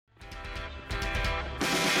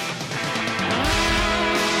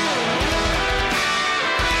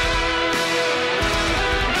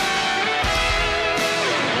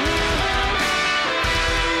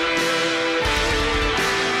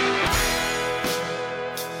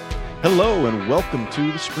Hello and welcome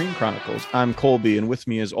to the Screen Chronicles. I'm Colby, and with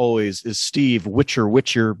me as always is Steve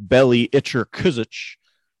Witcher, Belly Itcher Kuzich.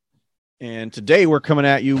 And today we're coming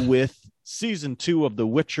at you with Season 2 of The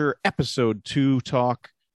Witcher, Episode 2 talk.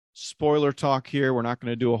 Spoiler talk here. We're not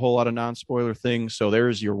going to do a whole lot of non-spoiler things, so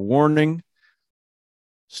there's your warning.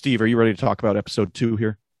 Steve, are you ready to talk about Episode 2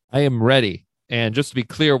 here? I am ready. And just to be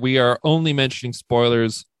clear, we are only mentioning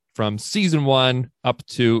spoilers from Season 1 up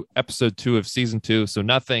to Episode 2 of Season 2, so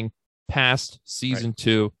nothing past Season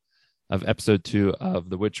 2 of Episode 2 of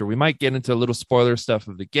The Witcher. We might get into a little spoiler stuff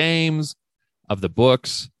of the games, of the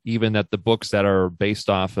books, even that the books that are based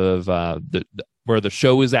off of where the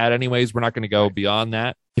show is at anyways. We're not going to go beyond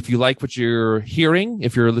that. If you like what you're hearing,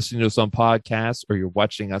 if you're listening to us on podcasts or you're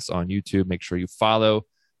watching us on YouTube, make sure you follow,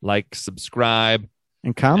 like, subscribe.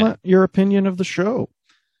 And comment your opinion of the show.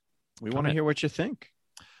 We want to hear what you think.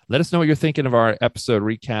 Let us know what you're thinking of our episode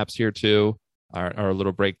recaps here too. Our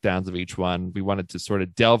little breakdowns of each one. We wanted to sort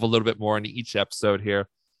of delve a little bit more into each episode here,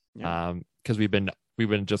 because we've been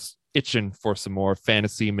just itching for some more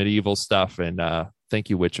fantasy medieval stuff. And thank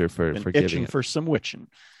you, Witcher, for giving itching for some witching.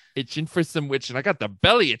 Itching for some witching. I got the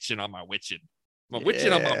belly itching on my witching. My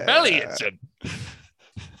witching on my belly itching.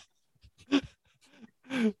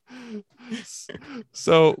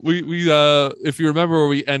 So we if you remember where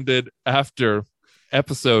we ended after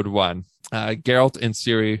Episode 1, Geralt and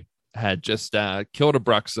Ciri had just killed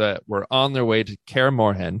Abruxa, were on their way to Kaer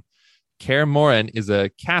Morhen. Kaer Morhen is a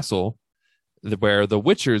castle where the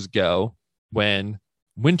Witchers go when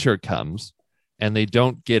winter comes, and they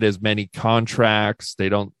don't get as many contracts, they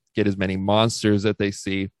don't get as many monsters that they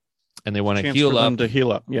see, and they want to heal up.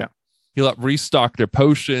 Heal up, restock their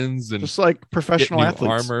potions, and just like professional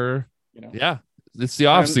athletes. Armor. Yeah, it's the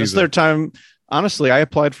off season. It's their time. Honestly, I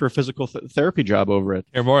applied for a physical therapy job over at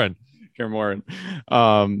Kaer Morhen.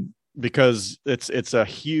 Because it's a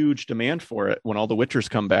huge demand for it when all the Witchers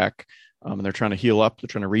come back, and they're trying to heal up, they're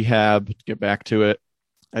trying to rehab, get back to it.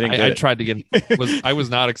 I tried to get. I was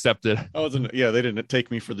not accepted. They didn't take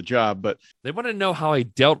me for the job, but they wanted to know how I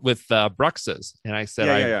dealt with Bruxas, and I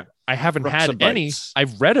said, I haven't Bruxa had bites. any.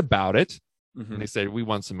 I've read about it, Mm-hmm. and they said we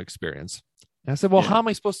want some experience. And I said, well, how am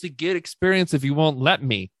I supposed to get experience if you won't let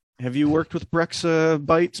me? Have you worked with Bruxa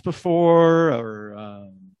bites before, or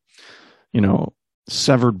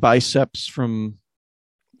severed biceps from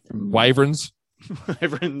wyverns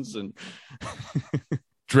and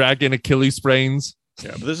dragon Achilles sprains?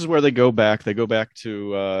 Yeah, but this is where they go back. They go back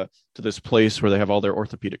to this place where they have all their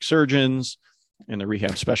orthopedic surgeons and the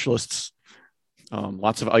rehab specialists.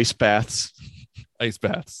 Lots of ice baths. Ice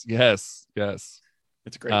baths. Yes.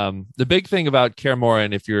 It's great. The big thing about Kaer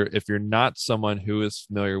Morhen, if you're not someone who is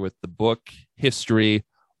familiar with the book history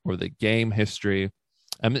or the game history,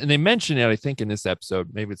 and they mention it, I think, in this episode,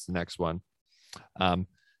 maybe it's the next one.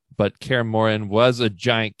 But Kaer Morhen was a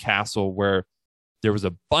giant castle where there was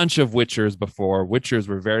a bunch of Witchers before. Witchers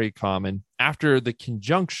were very common. After the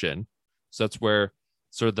conjunction, so that's where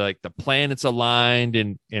sort of the planets aligned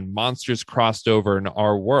and monsters crossed over in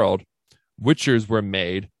our world, Witchers were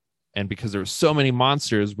made. And because there were so many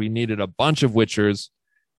monsters, we needed a bunch of Witchers,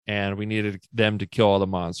 and we needed them to kill all the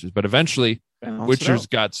monsters. But eventually, Witchers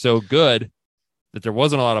got so good that there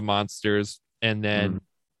wasn't a lot of monsters, and then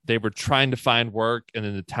they were trying to find work, and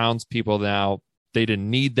then the townspeople now, they didn't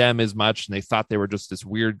need them as much, and they thought they were just this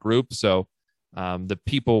weird group. So the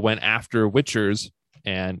people went after Witchers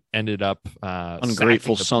and ended up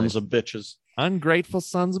ungrateful sons of bitches. Ungrateful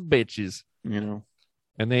sons of bitches. And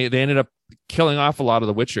they ended up killing off a lot of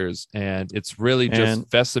the Witchers, and it's really just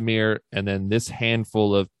Vesemir and then this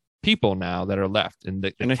handful of people now that are left, and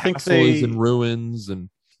the castle is in ruins. And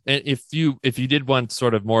if you did want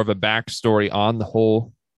sort of more of a backstory on the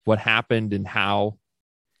whole what happened and how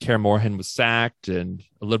Kaer Morhen was sacked, and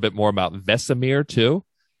a little bit more about Vesemir too,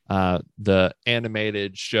 the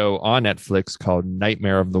animated show on Netflix called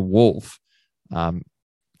Nightmare of the Wolf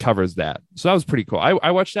covers that. So that was pretty cool.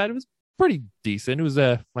 I watched that. It was pretty decent. It was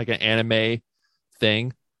like an anime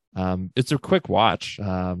thing. It's a quick watch,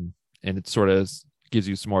 and it sort of gives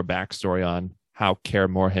you some more backstory on how Kaer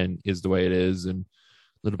Morhen is the way it is, and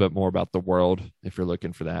a little bit more about the world if you're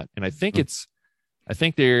looking for that. And I think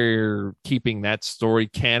they're keeping that story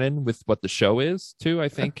canon with what the show is too. I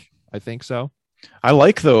think so. I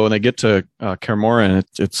like, though, when they get to Kaer Morhen,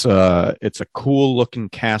 it's a cool looking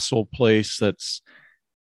castle place that's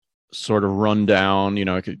sort of run down.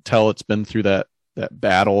 I could tell it's been through that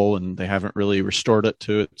battle, and they haven't really restored it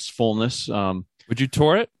to its fullness. Would you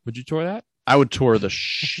tour it? Would you tour that? I would tour the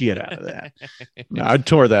shit out of that. No, I'd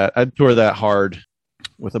tour that hard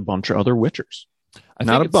with a bunch of other Witchers.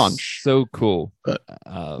 Not a bunch. So cool. But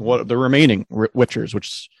what the remaining Witchers,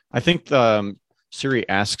 which I think Ciri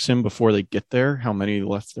asks him before they get there how many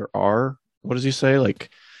left there are. What does he say? Like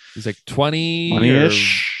he's like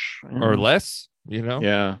 20-ish or less, you know?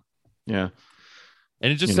 Yeah. Yeah.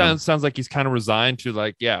 And it just sounds like he's kind of resigned to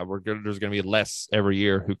like, yeah, there's going to be less every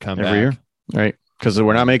year who come back. Every year. Right. Because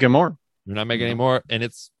we're not making more. We're not making any more. And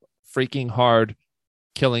it's freaking hard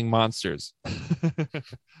killing monsters.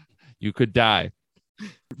 You could die.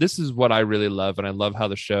 This is what I really love. And I love how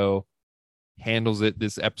the show handles it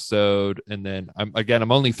this episode. And then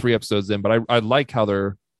I'm only 3 episodes in, but I like how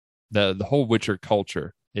the whole Witcher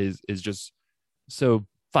culture is just so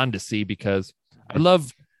fun to see, because I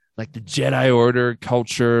love like the Jedi Order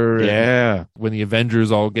culture. Yeah. When the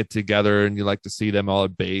Avengers all get together and you like to see them all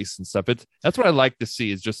at base and stuff. That's what I like to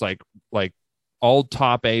see, is just like all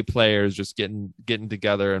top A players just getting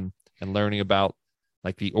together and learning about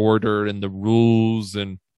like the Order and the rules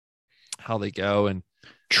and how they go, and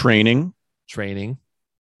training.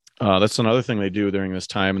 That's another thing they do during this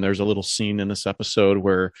time. And there's a little scene in this episode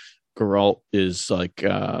where Geralt is like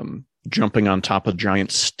jumping on top of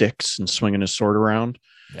giant sticks and swinging his sword around.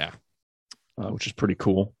 Yeah. Which is pretty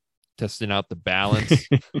cool. Testing out the balance.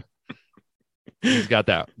 He's got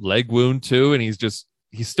that leg wound too. And he's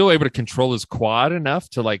still able to control his quad enough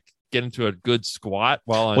to like get into a good squat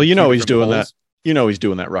while on. Well, he's doing that. He's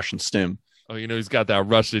doing that Russian stim. Oh, he's got that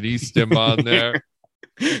Russian stim on there.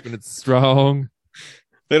 Keeping it strong.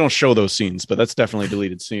 They don't show those scenes, but that's definitely a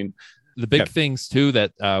deleted scene. The big things too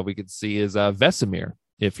that we could see is Vesemir.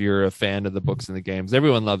 If you're a fan of the books and the games,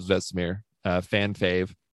 everyone loves Vesemir. Fan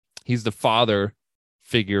fave. He's the father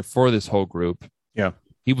figure for this whole group. Yeah.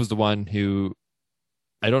 He was the one who,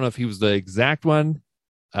 I don't know if he was the exact one.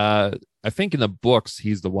 I think in the books,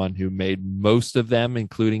 he's the one who made most of them,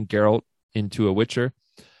 including Geralt, into a Witcher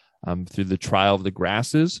through the Trial of the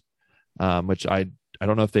Grasses, which I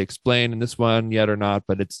don't know if they explain in this one yet or not,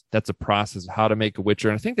 but that's a process of how to make a Witcher.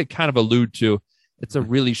 And I think they kind of allude to it's a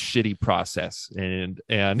really shitty process. And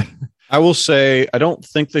I will say, I don't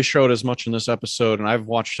think they showed as much in this episode, and I've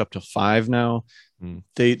watched up to 5 now.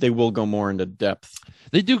 They will go more into depth.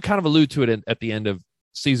 They do kind of allude to it at the end of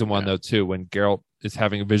season 1, though, too, when Geralt is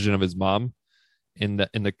having a vision of his mom in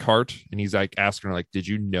the cart, and he's like asking her, like, did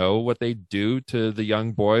you know what they do to the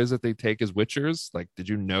young boys that they take as Witchers? Like, did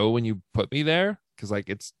you know when you put me there? Because like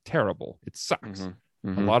it's terrible. It sucks.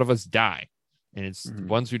 A lot of us die, and it's the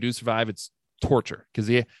ones who do survive. It's torture, because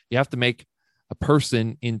you have to make a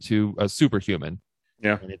person into a superhuman.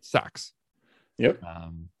 Yeah, and it sucks. Yep.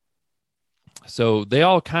 So they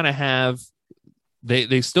all kind of have.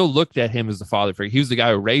 They still looked at him as the father figure. He was the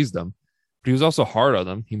guy who raised them, but he was also hard on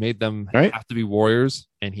them. He made them have to be warriors,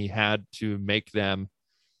 and he had to make them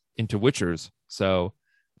into Witchers. So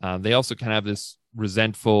they also kind of have this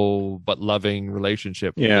resentful but loving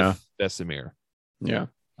relationship with Vesemir. Yeah.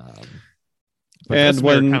 But and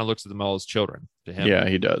Vesemir kind of looks at them all as children to him. Yeah,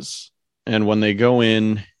 he does. And when they go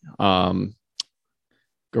in, Geralt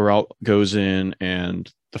goes in,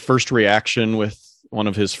 and the first reaction with one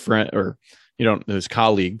of his his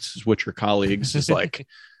colleagues, his Witcher colleagues, is like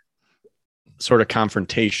sort of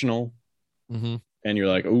confrontational. Mm-hmm. And you're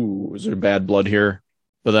like, ooh, is there bad blood here?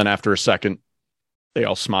 But then after a second, they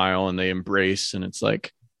all smile and they embrace, and it's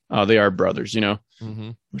like, oh, they are brothers,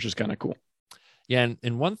 which is kind of cool. Yeah,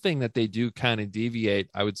 and one thing that they do kind of deviate,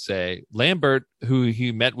 I would say, Lambert, who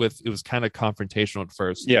he met with, it was kind of confrontational at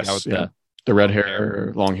first. Yes, the red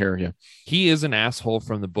hair, long hair, yeah. He is an asshole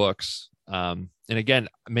from the books. And again,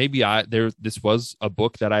 maybe this was a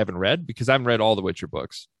book that I haven't read, because I haven't read all the Witcher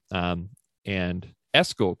books. And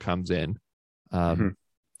Eskel comes in,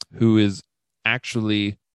 who is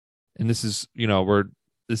actually, and this is,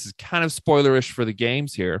 this is kind of spoilerish for the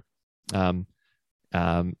games here.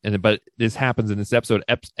 But this happens in this episode.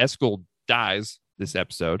 Eskel dies this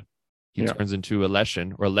episode. He turns into a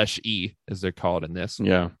Leshen, or Lesh-E, as they're called in this.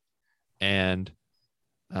 Yeah. And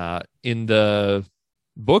in the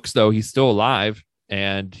books, though, he's still alive,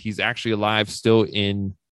 and he's actually alive still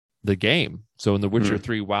in the game. So in The Witcher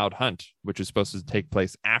 3 Wild Hunt, which is supposed to take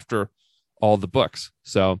place after all the books.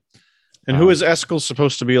 So, and who is Eskel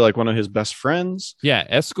supposed to be, like one of his best friends? Yeah,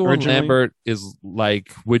 Eskel originally? And Lambert is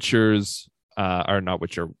like Witcher's, or not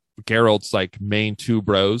Witcher, Geralt's like main 2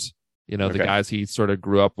 bros. The guys he sort of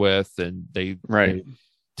grew up with, and they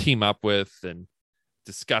team up with and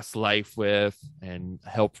discuss life with and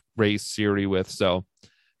help raise Ciri with. So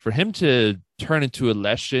for him to turn into a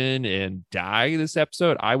Leshen and die this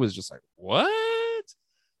episode, I was just like, what?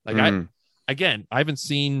 Like I haven't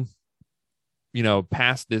seen,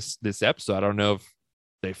 past this episode. I don't know if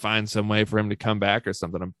they find some way for him to come back or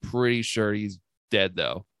something. I'm pretty sure he's dead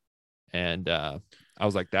though, and I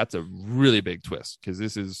was like, that's a really big twist because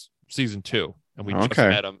this is season 2, and we just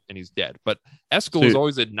met him, and he's dead. But Eskel was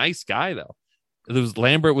always a nice guy though.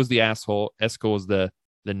 Lambert was the asshole. Eskel was the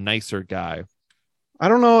nicer guy. I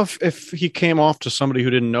don't know if he came off to somebody who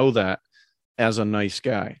didn't know that as a nice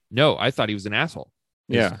guy. No, I thought he was an asshole.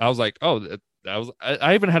 Yeah, I was like, oh,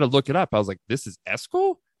 I even had to look it up. I was like, this is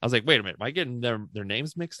Eskel? I was like, wait a minute, am I getting their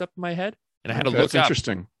names mixed up in my head? And I had to look up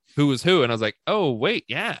who was who, and I was like, oh wait,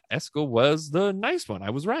 yeah, Eskel was the nice one. I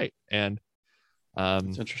was right. And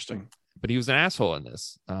it's interesting. But he was an asshole in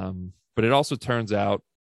this. But it also turns out,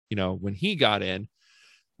 when he got in,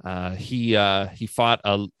 he fought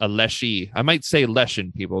a Leshy. I might say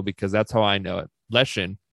Leshin, people, because that's how I know it.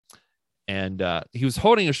 Leshin. And he was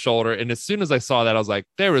holding his shoulder. And as soon as I saw that, I was like,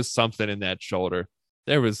 there was something in that shoulder.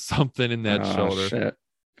 There was something in that shoulder. Shit.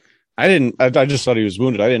 I just thought he was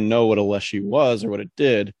wounded. I didn't know what a Leshy was or what it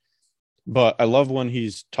did. But I love when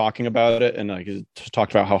he's talking about it and like he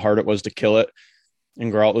talked about how hard it was to kill it.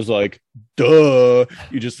 And Geralt was like, duh,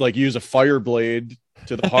 you just like use a fire blade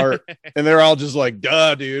to the heart. And they're all just like,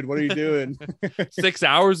 duh, dude, what are you doing? 6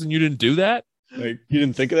 hours and you didn't do that? Like, you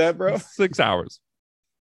didn't think of that, bro? 6 hours.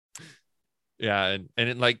 Yeah, and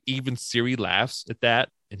it, like, even Ciri laughs at that,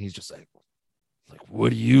 and he's just like,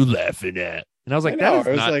 what are you laughing at? And I was like, that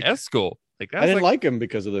is not Eskel. Like, I didn't like him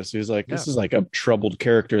because of this. He was like, this is like a troubled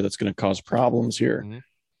character that's going to cause problems here. Mm-hmm.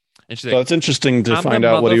 And she's so like, it's interesting to find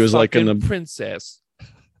out what he was like in the princess.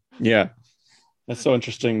 Yeah, that's so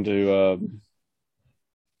interesting to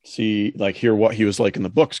hear what he was like in the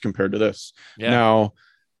books compared to this. Yeah. Now,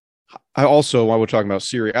 while we're talking about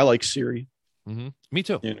Ciri, I like Ciri. Mm-hmm. Me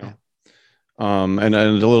too. And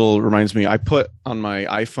a little reminds me, I put on my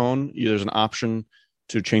iPhone, there's an option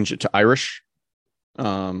to change it to Irish,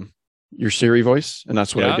 your Ciri voice, and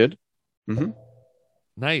that's what I did. Mm-hmm.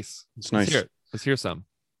 Nice. It's nice. Let's hear some.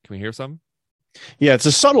 Can we hear some? Yeah, it's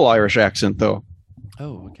a subtle Irish accent though.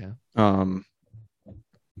 Oh, okay.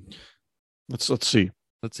 Let's see.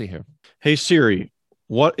 Let's see here. Hey Siri,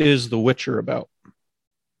 what is The Witcher about?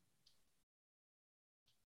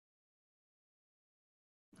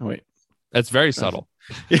 Oh wait. That's very subtle.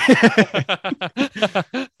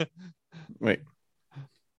 Wait.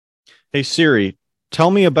 Hey Siri, tell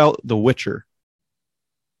me about The Witcher.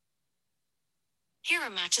 Here are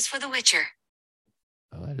matches for The Witcher.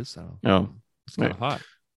 Oh, that is subtle. Oh, it's kind of hot.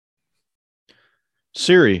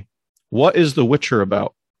 Siri, what is The Witcher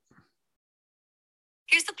about?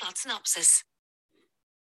 Here's the plot synopsis.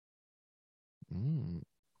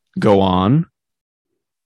 Go on.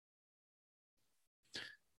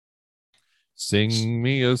 Sing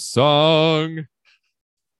me a song.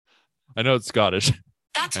 I know it's Scottish.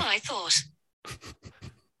 That's what I thought.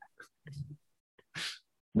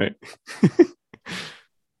 Right.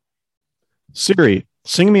 Siri,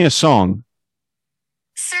 sing me a song.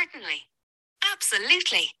 Certainly.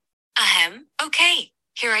 Absolutely. Ahem. Okay.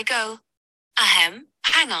 Here I go. Ahem.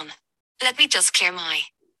 Hang on. Let me just clear my...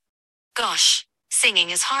 Gosh. Singing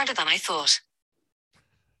is harder than I thought.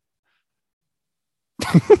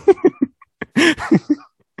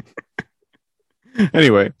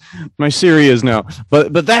 Anyway, my Siri is now,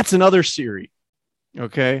 but that's another Siri.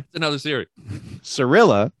 Okay, it's another Siri.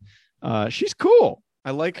 Cirilla, she's cool.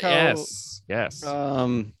 I like how yes.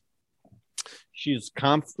 She's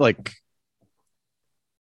I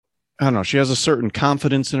don't know. She has a certain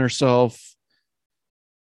confidence in herself.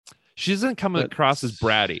 She doesn't come across as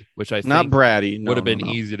bratty, which I think not bratty would have been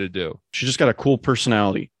easy to do. She just got a cool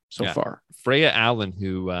personality so far. Freya Allan,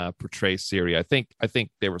 who portrays Ciri, I think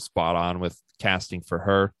they were spot on with casting for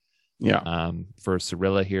her. Yeah. For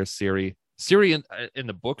Cirilla here, Ciri in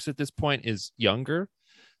the books at this point is younger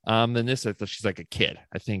than this. I thought she's like a kid.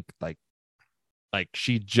 I think like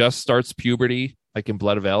she just starts puberty, like in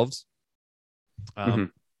Blood of Elves.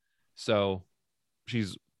 So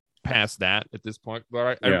she's past that at this point.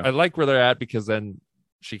 But I like where they're at because then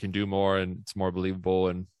she can do more and it's more believable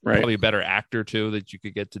and probably a better actor too that you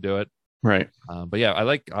could get to do it. Right. But yeah, I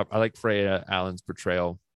like Freya Allan's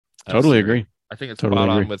portrayal. Totally agree. I think it's spot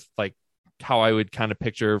on with like how I would kind of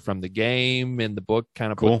picture from the game and the book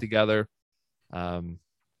kind of put together. And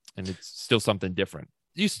it's still something different.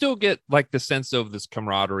 You still get like the sense of this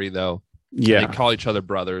camaraderie though. Yeah. They call each other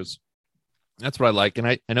brothers. That's what I like. And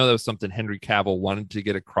I know that was something Henry Cavill wanted to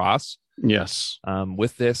get across. Yes.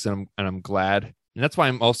 With this, and I'm glad. And that's why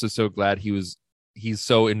I'm also so glad he's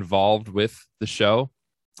so involved with the show.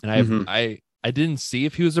 And I didn't see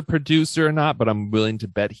if he was a producer or not, but I'm willing to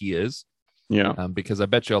bet he is. Yeah. Because I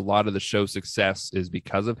bet you a lot of the show's success is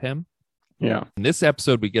because of him. Yeah. In this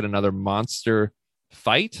episode, we get another monster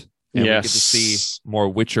fight. And we get to see more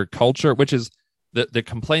Witcher culture, which is the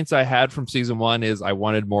complaints I had from season 1 is I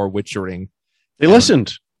wanted more witchering. They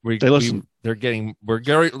listened. They listened. We're getting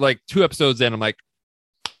like 2 episodes in. I'm like,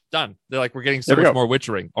 done. They're like, we're getting so much more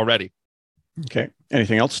witchering already. Okay.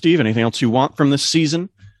 Anything else, Steve? Anything else you want from this season?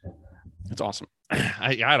 It's awesome.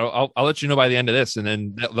 I'll let you know by the end of this, and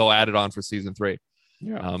then they'll add it on for season 3.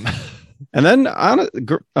 Yeah. And then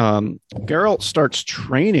Geralt starts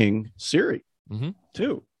training Ciri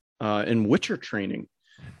too, in Witcher training.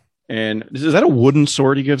 And is that a wooden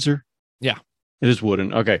sword he gives her? Yeah, it is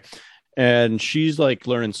wooden. Okay. And she's like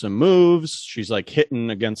learning some moves. She's like hitting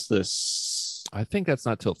against this. I think that's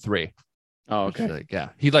not till 3. Oh, okay. Like, yeah,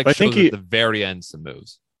 he like shows at the very end some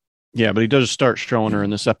moves. Yeah, but he does start showing her in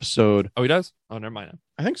this episode. Oh, he does? Oh, never mind.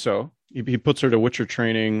 I think so. He puts her to Witcher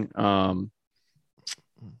training. I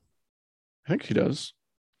think he does.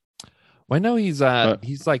 Well, I know he's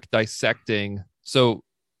like dissecting. So,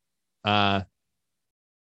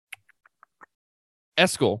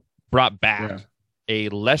 Eskel brought back a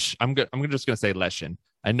Lesh. I'm just gonna say Leshen.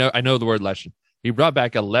 I know the word Leshen. He brought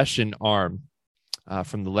back a Leshen arm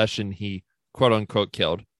from the Leshen he quote unquote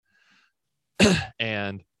killed,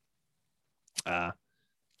 and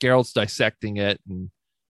Geralt's dissecting it, and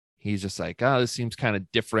he's just like, oh, this seems kind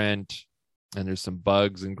of different, and there's some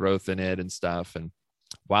bugs and growth in it and stuff. And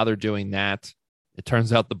while they're doing that, it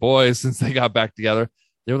turns out the boys, since they got back together,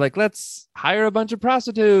 they were like, let's hire a bunch of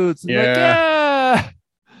prostitutes. And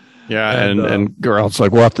and Geralt's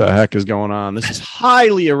like, what the heck is going on? This is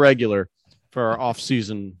highly irregular for our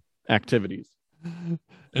off-season activities.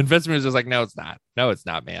 And Vesemir's just like, no, it's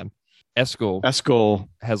not, man. Eskel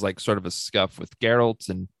has like sort of a scuff with Geralt,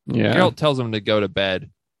 and Geralt tells him to go to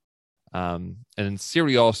bed. And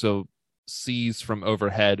Ciri also sees from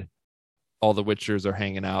overhead all the Witchers are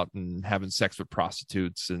hanging out and having sex with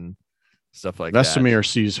prostitutes and stuff like that. Vesemir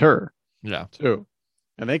sees her, too,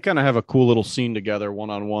 and they kind of have a cool little scene together,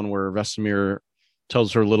 one-on-one, where Vesemir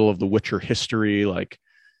tells her a little of the Witcher history, like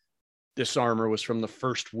this armor was from the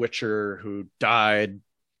first Witcher who died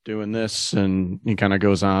doing this, and he kind of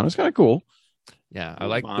goes on. It's kind of cool. Yeah, I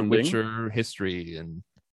like the Witcher history, and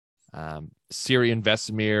Ciri and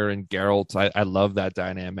Vesemir and Geralt. I love that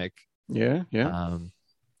dynamic. Yeah.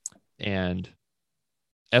 And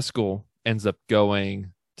Eskel ends up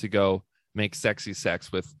going to go make sexy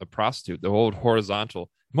sex with a prostitute, the old horizontal.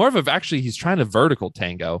 More of actually, he's trying to vertical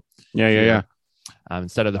tango. Yeah.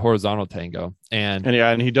 Instead of the horizontal tango, and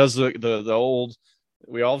he does the old.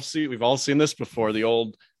 We've all seen this before. The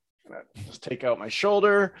old, just take out my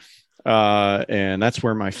shoulder, and that's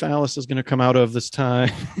where my phallus is going to come out of this time.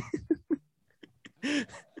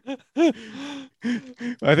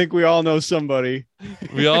 I think we all know somebody.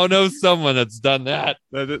 We all know someone that's done that.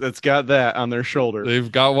 That's got that on their shoulder.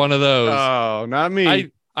 They've got one of those. Oh, not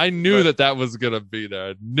me. I knew that was going to be there.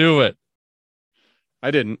 I knew it. I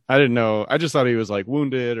didn't know. I just thought he was like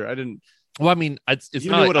wounded, or I didn't. Well, I mean, it's you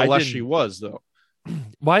not knew what a Leshy was, though.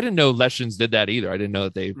 Well, I didn't know Leshens did that either. I didn't know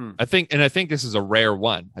that they. I think this is a rare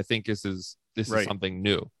one. I think this is something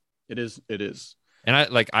new. It is. And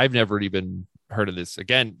I've never even heard of this.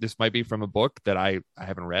 Again, this might be from a book that I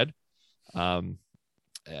haven't read. So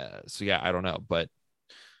yeah, I don't know, but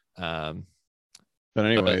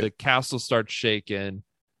anyway, the castle starts shaking,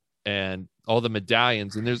 and all the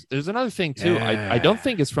medallions, and there's another thing too. I don't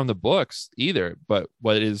think it's from the books either, but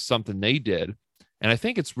what is something they did, and I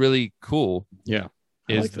think it's really cool. Yeah,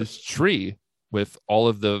 is like this tree with all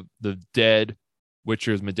of the dead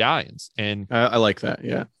Witcher's medallions, and I like that.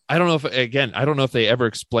 Yeah, I don't know if they ever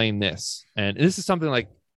explain this, and this is something like,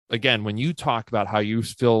 again, when you talk about how you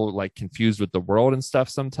feel like confused with the world and stuff,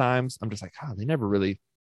 sometimes I'm just like, they never really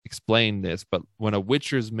explained this. But when a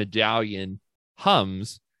Witcher's medallion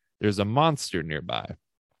hums, there's a monster nearby.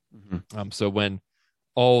 Mm-hmm. So when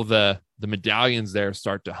all the medallions there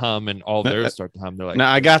start to hum and all theirs start to hum, they're like, "No,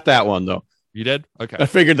 I got that one though." You did? Okay, I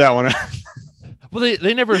figured that one out. Well,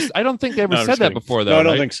 they never. I don't think they ever said that before, though. No, I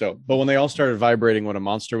don't think so. But when they all started vibrating when a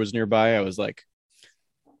monster was nearby, I was like,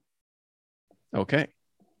 "Okay,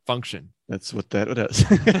 function." That's what that does.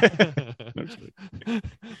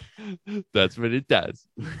 That's what it does.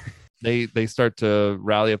 They start to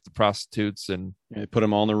rally up the prostitutes and they put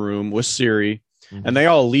them all in the room with Ciri, and they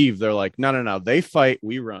all leave. They're like, no. They fight,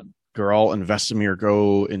 we run. Geralt and Vesemir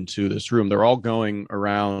go into this room. They're all going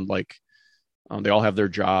around like they all have their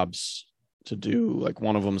jobs to do. Like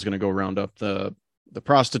one of them is going to go round up the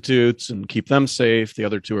prostitutes and keep them safe. The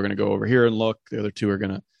other two are going to go over here and look. The other two are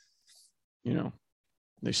going to,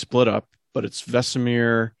 they split up. But it's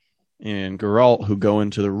Vesemir and Geralt who go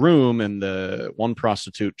into the room, and the one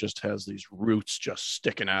prostitute just has these roots just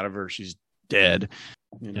sticking out of her. She's dead.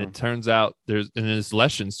 And it turns out and this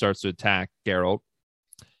Leshen starts to attack Geralt.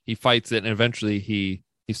 He fights it, and eventually he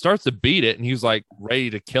starts to beat it, and he was like ready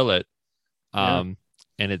to kill it. And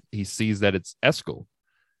he sees that it's Eskel.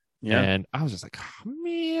 Yeah. And I was just like, oh,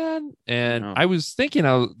 man. And I was thinking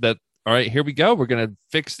that, all right, here we go. We're going to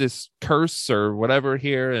fix this curse or whatever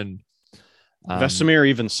here. And Vesemir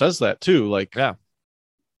even says that too. Like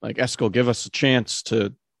Eskel, give us a chance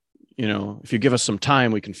to, if you give us some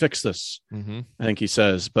time, we can fix this. Mm-hmm. I think he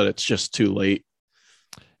says, but it's just too late.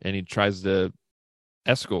 And he tries to,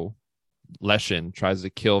 Leshen tries to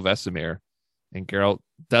kill Vesemir, and Geralt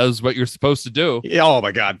does what you're supposed to do. Oh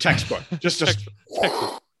my God. Textbook. just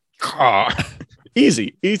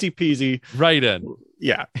easy peasy. Right in.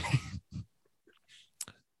 Yeah.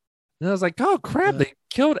 And I was like, oh crap, they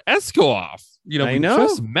killed Eskel off. We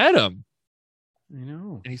just met him. I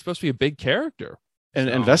know. And he's supposed to be a big character.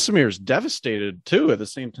 And Vesemir's devastated too at the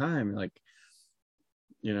same time. Like,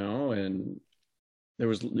 and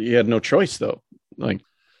he had no choice though. Like,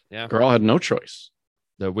 Geralt had no choice.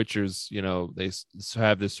 The Witchers, they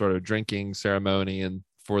have this sort of drinking ceremony and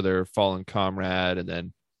for their fallen comrade. And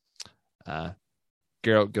then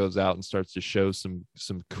Geralt goes out and starts to show some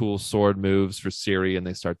cool sword moves for Ciri, and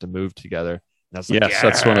they start to move together. And that's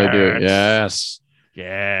that's when they do.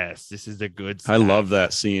 Yes, this is the good stuff. I love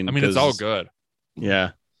that scene. I mean, it's all good.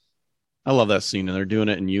 Yeah. I love that scene, and they're doing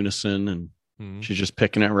it in unison, and she's just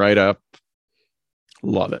picking it right up.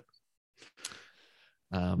 Love it.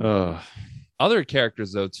 Other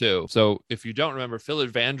characters, though, too. So if you don't remember,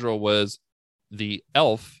 Filavandrel was the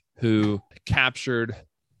elf who captured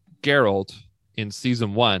Geralt in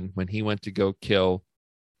season 1 when he went to go kill,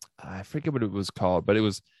 I forget what it was called, but it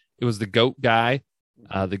was the goat guy,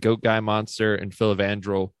 the goat guy monster, and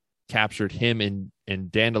Filavandrel captured him in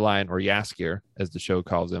Dandelion, or Jaskier, as the show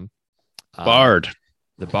calls him. Bard.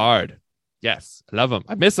 The Bard. Yes, I love him.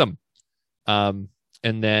 I miss him. And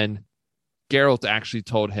then Geralt actually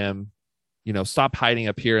told him, stop hiding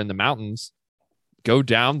up here in the mountains. Go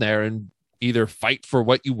down there and either fight for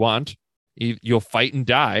what you want. You'll fight and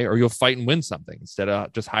die, or you'll fight and win something instead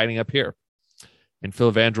of just hiding up here. And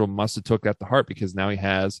Filavandrel must have took that to heart, because now he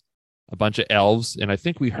has a bunch of elves. And I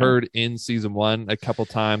think we heard in season 1 a couple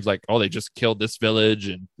times, like, oh, they just killed this village.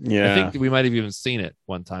 And I think we might have even seen it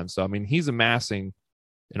one time. So, I mean, he's amassing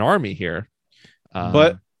an army here.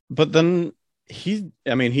 But then he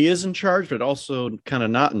is in charge, but also kind of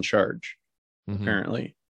not in charge,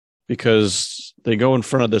 apparently, because they go in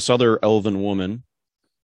front of this other elven woman.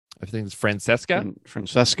 I think it's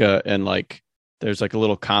Francesca. And like, there's like a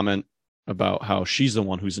little comment about how she's the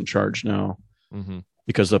one who's in charge now,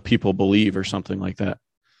 because the people believe, or something like that.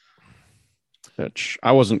 Which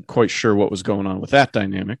I wasn't quite sure what was going on with that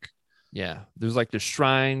dynamic. Yeah. There's like the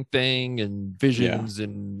shrine thing and visions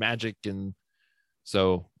and magic. And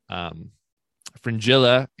so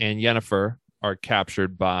Fringilla and Yennefer are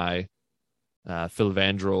captured by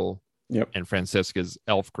Filavandrel and Francesca's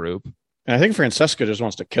elf group. And I think Francesca just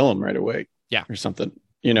wants to kill him right away. Yeah. Or something,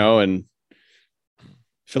 and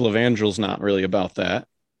Filavandrel's not really about that.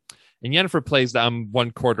 And Yennefer plays the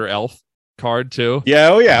 1/4 elf card too. Yeah.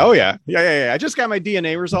 Oh yeah. I just got my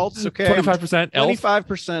DNA results. Okay. 25% elf.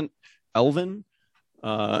 25% elven.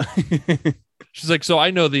 She's like, so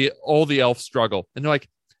I know all the elf struggle. And they're like,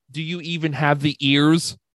 do you even have the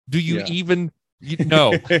ears? Do you even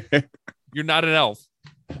no. You're not an elf.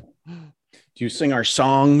 Do you sing our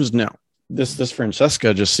songs? No. This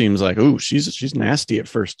Francesca just seems like, ooh, she's nasty at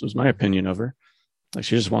first, was my opinion of her. Like,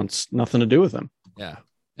 she just wants nothing to do with him. Yeah.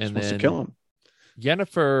 And wants to kill him.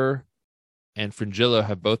 Yennefer and Fringilla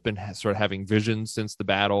have both been sort of having visions since the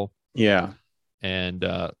battle. Yeah. And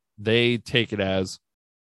they take it as,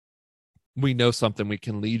 we know something, we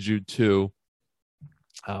can lead you to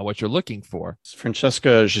what you're looking for.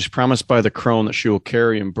 Francesca, she's promised by the crone that she will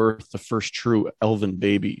carry and birth the first true elven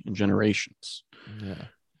baby in generations. Yeah.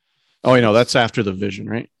 Oh, that's after the vision,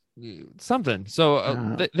 right? Something.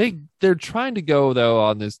 So they're trying to go, though,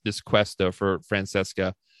 on this quest, though, for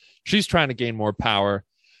Francesca. She's trying to gain more power.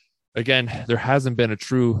 Again, there hasn't been a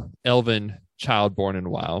true elven child born in a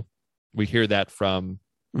while. We hear that from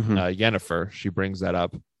Yennefer. She brings that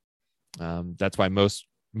up. That's why most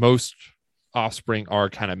offspring are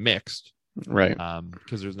kind of mixed, right?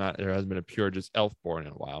 Because there hasn't been a pure just elf born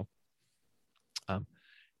in a while.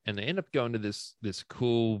 And they end up going to this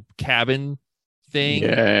cool cabin thing.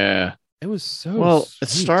 Yeah, it was so well. Sweet. It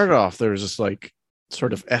started off, there was this like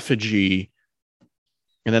sort of effigy,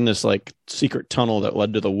 and then this like secret tunnel that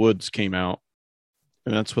led to the woods came out,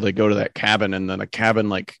 and that's where they go to that cabin, and then the cabin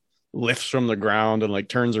like lifts from the ground and like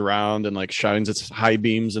turns around and like shines its high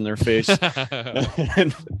beams in their face.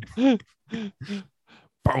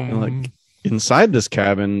 Boom. And, like, inside this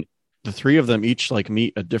cabin, the three of them each like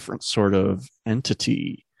meet a different sort of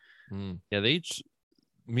entity. Yeah, they each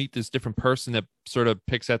meet this different person that sort of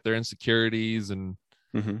picks at their insecurities and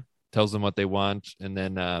tells them what they want. And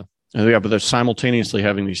then but they're simultaneously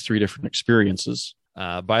having these three different experiences.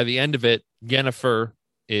 By the end of it, Yennefer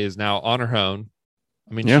is now on her own.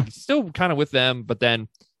 I mean, she's still kind of with them, but then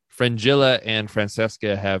Fringilla and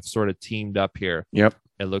Francesca have sort of teamed up here. Yep.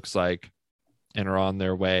 It looks like, and are on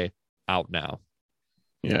their way out now.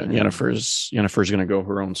 Yeah, and Yennefer's going to go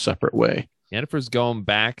her own separate way. Yennefer's going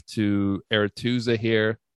back to Aretuza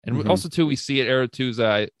here. And also, too, we see at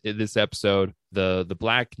Aretuza in this episode, the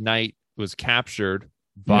Black Knight was captured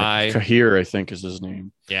by... Cahir, I think is his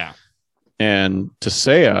name. Yeah. And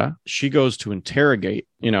Tissaia, she goes to interrogate.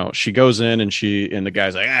 You know, she goes in and the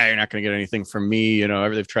guy's like, you're not going to get anything from me. You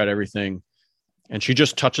know, they've tried everything. And she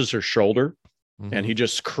just touches her shoulder. And he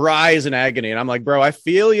just cries in agony. And I'm like, bro, I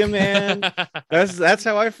feel you, man. That's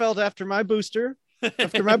how I felt after my booster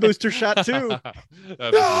shot too.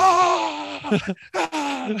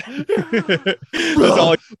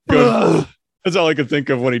 That's all I could think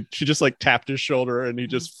of when she just like tapped his shoulder and he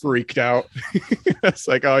just freaked out. It's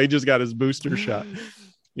like, oh, he just got his booster shot.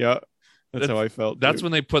 Yeah. That's how I felt. That's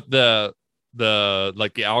when they put the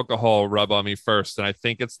alcohol rub on me first, and I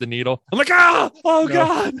think it's the needle. I'm like, God.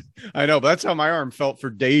 I know, but that's how my arm felt for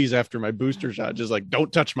days after my booster shot. Just like,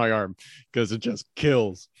 don't touch my arm because it just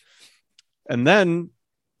kills. And then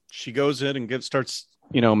she goes in and starts,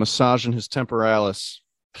 massaging his temporalis.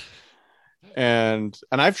 And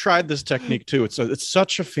I've tried this technique too. It's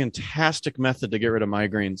such a fantastic method to get rid of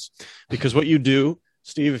migraines, because what you do,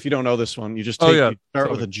 Steve, if you don't know this one, you just you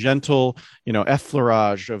start with a gentle,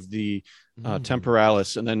 effleurage of the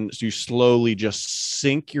temporalis, and then you slowly just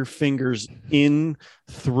sink your fingers in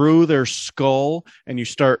through their skull, and you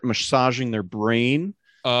start massaging their brain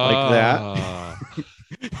like that.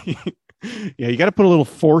 Yeah, you got to put a little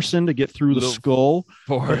force in to get through the skull,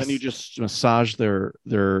 and then you just massage their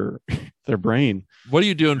brain. What are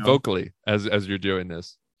you doing vocally as you're doing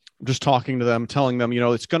this? I'm just talking to them, telling them,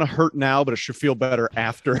 it's going to hurt now, but it should feel better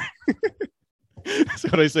after. That's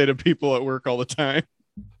what I say to people at work all the time.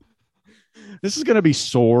 This is going to be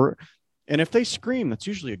sore. And if they scream, that's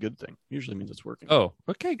usually a good thing. Usually means it's working. Oh,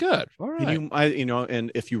 okay, good. All right.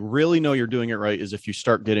 And if you really know you're doing it right, is if you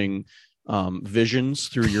start getting visions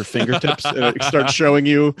through your fingertips and it starts showing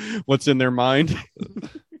you what's in their mind.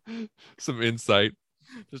 Some insight.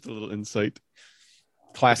 Just a little insight.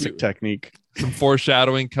 Classic technique. Some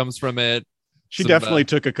foreshadowing comes from it. She definitely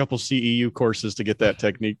took a couple CEU courses to get that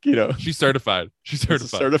technique. She's certified.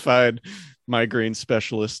 Certified migraine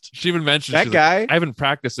specialist. She even mentioned that guy. I haven't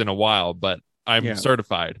practiced in a while, but I'm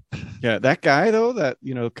certified. Yeah, that guy though, that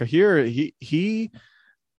Cahir, he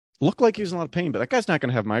looked like he was in a lot of pain, but that guy's not going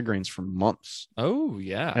to have migraines for months. Oh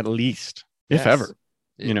yeah, at least, if ever.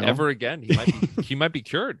 Ever again, he might be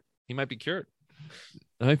cured. He might be cured.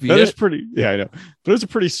 That is pretty. Yeah, I know. But it was a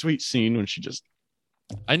pretty sweet scene when she just.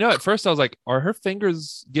 I know. At first, I was like, "Are her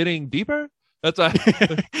fingers getting deeper?" That's why.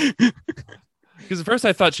 Because at first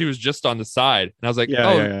I thought she was just on the side, and I was like,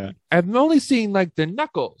 yeah. I'm only seeing like the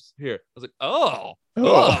knuckles here. I was like,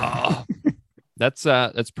 oh. That's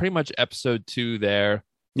pretty much episode 2 there.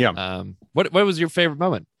 Yeah. What was your favorite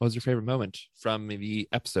moment? What was your favorite moment from the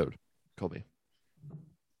episode, Colby?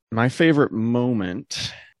 My favorite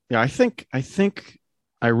moment. Yeah, I think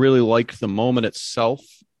I really liked the moment itself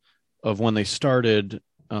of when they started.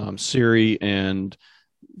 Ciri and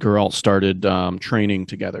Geralt started training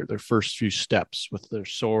together, their first few steps with their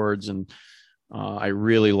swords, and I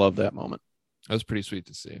really loved that moment. That was pretty sweet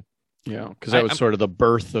to see. Yeah, because that was sort of the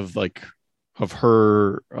birth of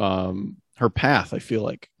her path, I feel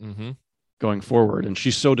like, going forward. And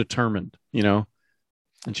she's so determined, and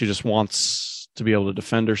she just wants to be able to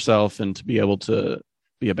defend herself and to be able to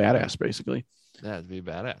be a badass, basically. Yeah, to be a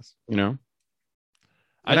badass. And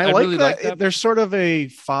I like really that there's sort of a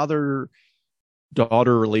father-daughter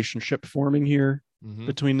relationship forming here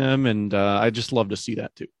between them, and I just love to see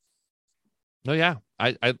that too. No, yeah,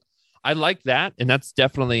 I like that, and that's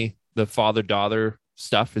definitely the father-daughter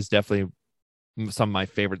stuff is definitely some of my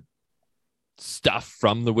favorite stuff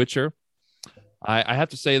from The Witcher. I have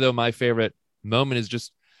to say though, my favorite moment is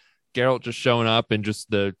just Geralt just showing up and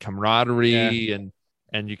just the camaraderie,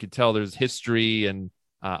 and you can tell there's history, and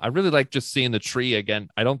I really like just seeing the tree again.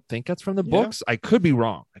 I don't think that's from the books. I could be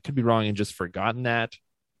wrong. And just forgotten that.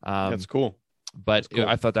 That's cool. But cool.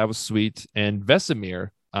 I thought that was sweet. And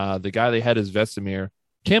Vesemir, the guy they had is Vesemir.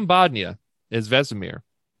 Kim Bodnia is Vesemir.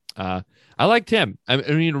 I liked him. I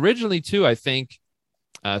mean, originally too, I think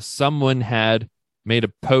someone had made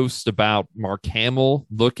a post about Mark Hamill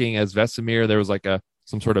looking as Vesemir. There was like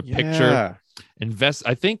some sort of picture. And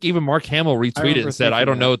I think even Mark Hamill retweeted and said, I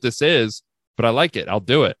don't know what this is, but I like it. I'll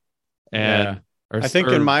do it. And I think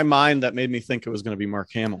in my mind that made me think it was going to be Mark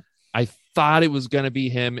Hamill. I thought it was going to be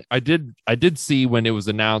him. I did see when it was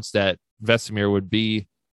announced that Vesemir would be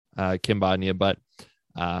Kim Bodnia, but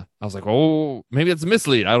I was like, oh, maybe it's a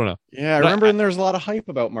mislead. I don't know. Yeah, I remember, and there's a lot of hype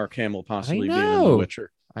about Mark Hamill possibly being in The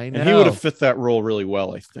Witcher. I know. And he would have fit that role really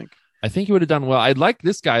well, I think. I think he would have done well. I like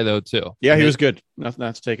this guy, though, too. Yeah, he was good. Not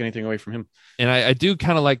to take anything away from him. And I do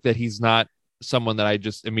kind of like that he's not someone that I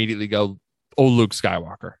just immediately go, oh, Luke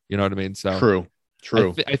Skywalker. You know what I mean? So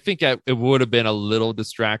True. I think it would have been a little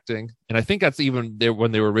distracting. And I think that's even there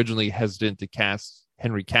when they were originally hesitant to cast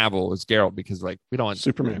Henry Cavill as Geralt, because like we don't want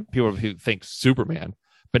Superman. People who think Superman.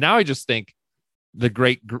 But now I just think the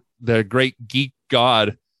great geek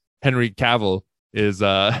god Henry Cavill is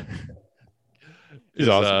awesome.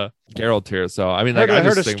 Geralt here. So I mean, I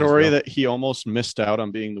heard a story that he almost missed out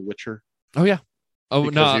on being the Witcher. Oh yeah. Oh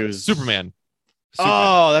no, he was... Superman.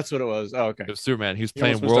 Oh, that's what it was. Oh, okay. It was Superman. He was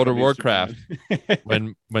playing World of Warcraft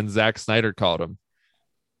when Zack Snyder called him,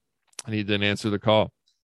 and he didn't answer the call.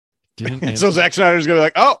 So Zack Snyder's gonna be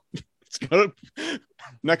like, "Oh, let's go to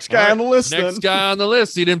next guy on the list." Next guy on the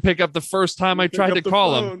list. He didn't pick up the first time I tried to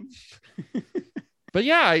call him. But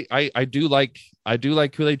yeah, I do like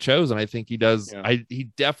who they chose, and I think he does. Yeah. He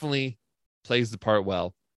definitely plays the part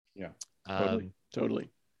well. Yeah, totally.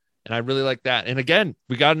 And I really like that. And again,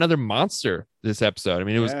 we got another monster this episode. I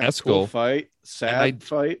mean, it was Eskel. Cool fight,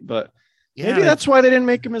 fight, but maybe that's why they didn't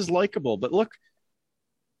make him as likable. But look,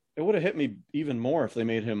 it would have hit me even more if they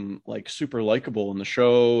made him like super likable in the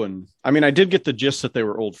show. And I mean, I did get the gist that they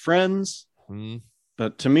were old friends,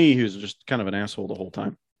 but to me, he was just kind of an asshole the whole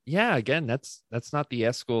time. Yeah, again, that's not the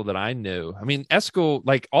Eskel that I knew. I mean, Eskel,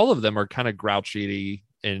 like all of them are kind of grouchy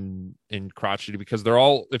and crotchety because they're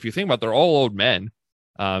all, if you think about it, they're all old men.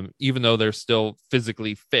 Even though they're still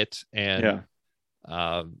physically fit and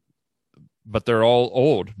but they're all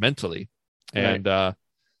old mentally. And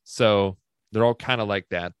so they're all kind of like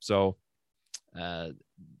that. So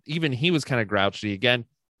even he was kind of grouchy. Again,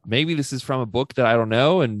 maybe this is from a book that I don't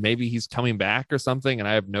know, and maybe he's coming back or something, and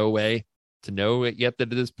I have no way to know it yet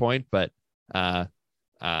at this point. But I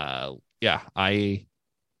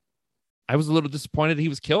was a little disappointed he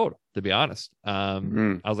was killed, to be honest. I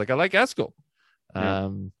was like, I like Eskel.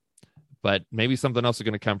 But maybe something else is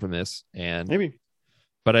going to come from this, and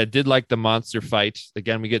but I did like the monster fight.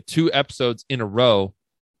 Again, we get 2 episodes in a row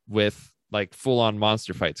with like full-on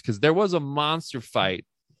monster fights, because there was a monster fight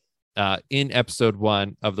in episode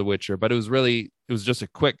 1 of The Witcher, but it was just a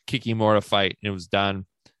quick Kikimora fight and it was done.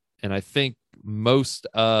 And I think most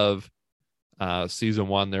of season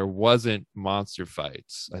 1 there wasn't monster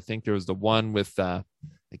fights. I think there was the one with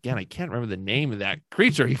again, I can't remember the name of that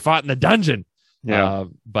creature he fought in the dungeon. Yeah.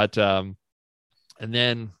 And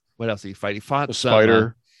then what else did he fight? He fought the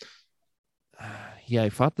spider. He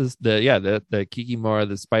fought the Kikimora,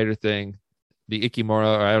 the spider thing, the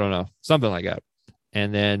Ikimora, or I don't know, something like that.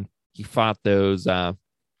 And then he fought those like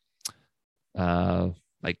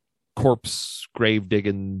corpse grave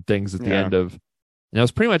digging things at the end of, and that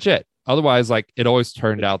was pretty much it. Otherwise, like it always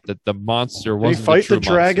turned out that the monster wasn't. Did he fight the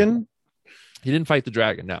dragon? Monster. He didn't fight the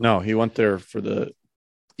dragon. No, he went there for the.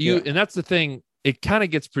 And that's the thing. It kind of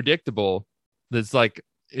gets predictable. That's like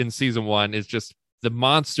in season 1, it's just the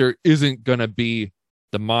monster isn't going to be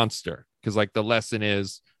the monster, because like the lesson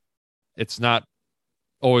is it's not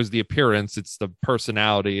always the appearance, it's the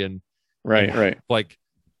personality and right. Like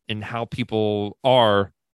in how people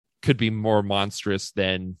are could be more monstrous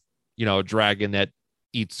than, a dragon that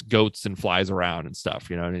eats goats and flies around and stuff.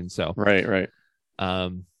 You know what I mean? So right.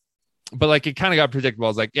 But like it kind of got predictable. I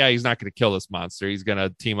was like, yeah, he's not going to kill this monster. He's going to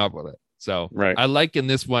team up with it. So I like in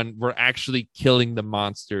this one, we're actually killing the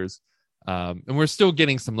monsters. And we're still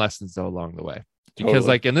getting some lessons though along the way, because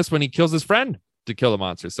like in this one, he kills his friend to kill the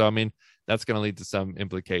monster. So, I mean, that's going to lead to some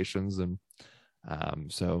implications. And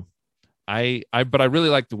so but I really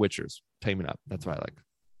like the Witchers taming up. That's what I like.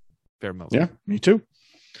 Fair most. Yeah, me too.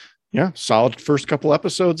 Yeah. Solid first couple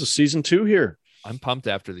episodes of season 2 here. I'm pumped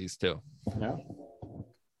after these 2. Yeah.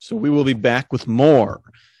 So we will be back with more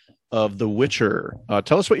of The Witcher.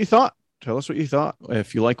 Tell us what you thought.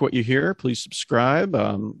 If you like what you hear, please subscribe,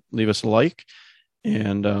 leave us a like,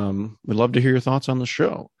 and we'd love to hear your thoughts on the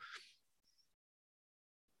show.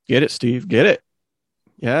 Get it, Steve. Get it.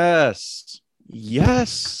 Yes.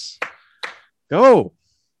 Go.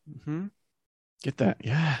 Mm-hmm. Get that.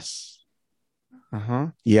 Yes.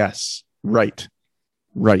 Yes. Right.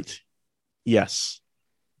 Yes.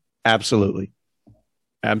 Absolutely.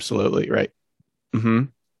 Right. Mm-hmm.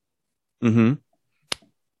 Mm-hmm.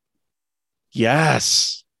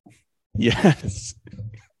 Yes. Yes.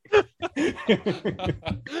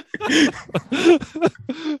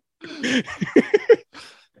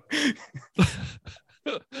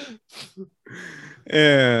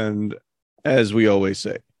 And as we always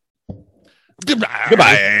say,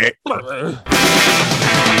 goodbye.